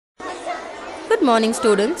Good morning,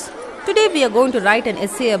 students. Today we are going to write an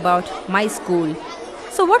essay about my school.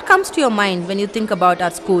 So what comes to your mind when you think about our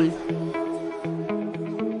school?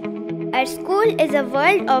 Our school is a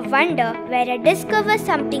world of wonder where I discover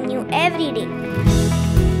something new every day.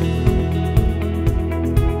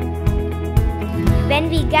 When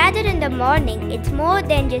we gather in the morning, it's more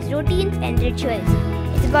than just routines and rituals.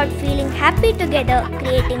 It's about feeling happy together,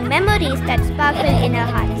 creating memories that sparkle in our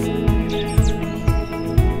hearts.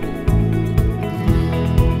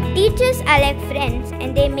 Teachers are like friends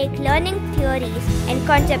and they make learning theories and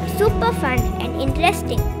concepts super fun and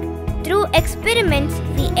interesting. Through experiments,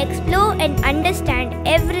 we explore and understand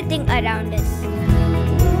everything around us.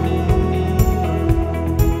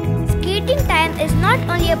 Skating time is not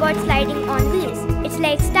only about sliding on wheels. It's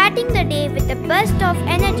like starting the day with a burst of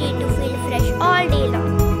energy to feel fresh all day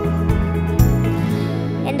long.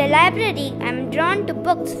 In the library, I'm drawn to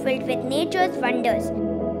books filled with nature's wonders.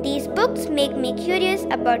 These books make me curious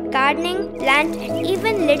about gardening, plants, and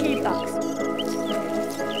even little bugs.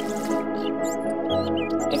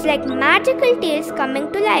 It's like magical tales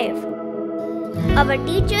coming to life. Our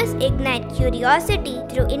teachers ignite curiosity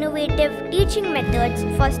through innovative teaching methods,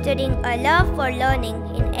 fostering a love for learning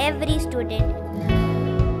in every student.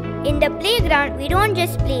 In the playground, we don't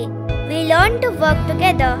just play. We learn to work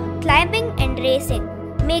together, climbing and racing,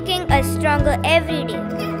 making us stronger every day.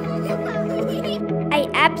 I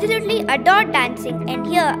absolutely adore dancing, and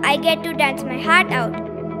here I get to dance my heart out.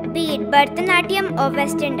 Be it Bharatanatyam or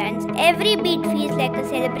Western dance, every beat feels like a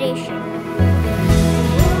celebration.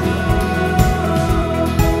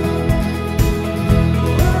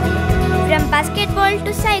 From basketball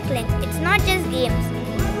to cycling, it's not just games.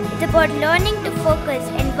 It's about learning to focus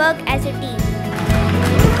and work as a team.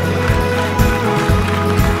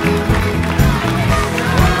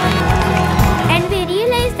 And we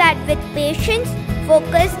realize that with patience,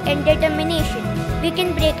 focus and determination, we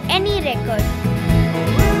can break any record.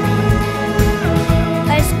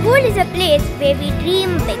 Our school is a place where we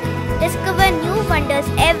dream big, discover new wonders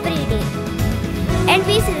every day, and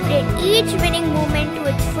we celebrate each winning moment to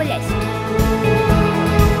its fullest.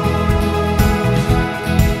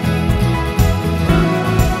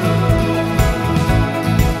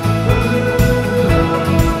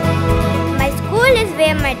 My school is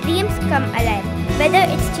where my dreams come alive. Whether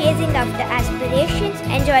it's chasing after aspirations,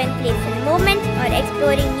 enjoying playful moments, or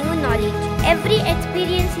exploring new knowledge, every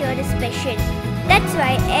experience here is special. That's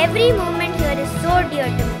why every moment here is so dear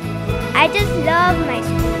to me. I just love my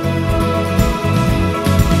school.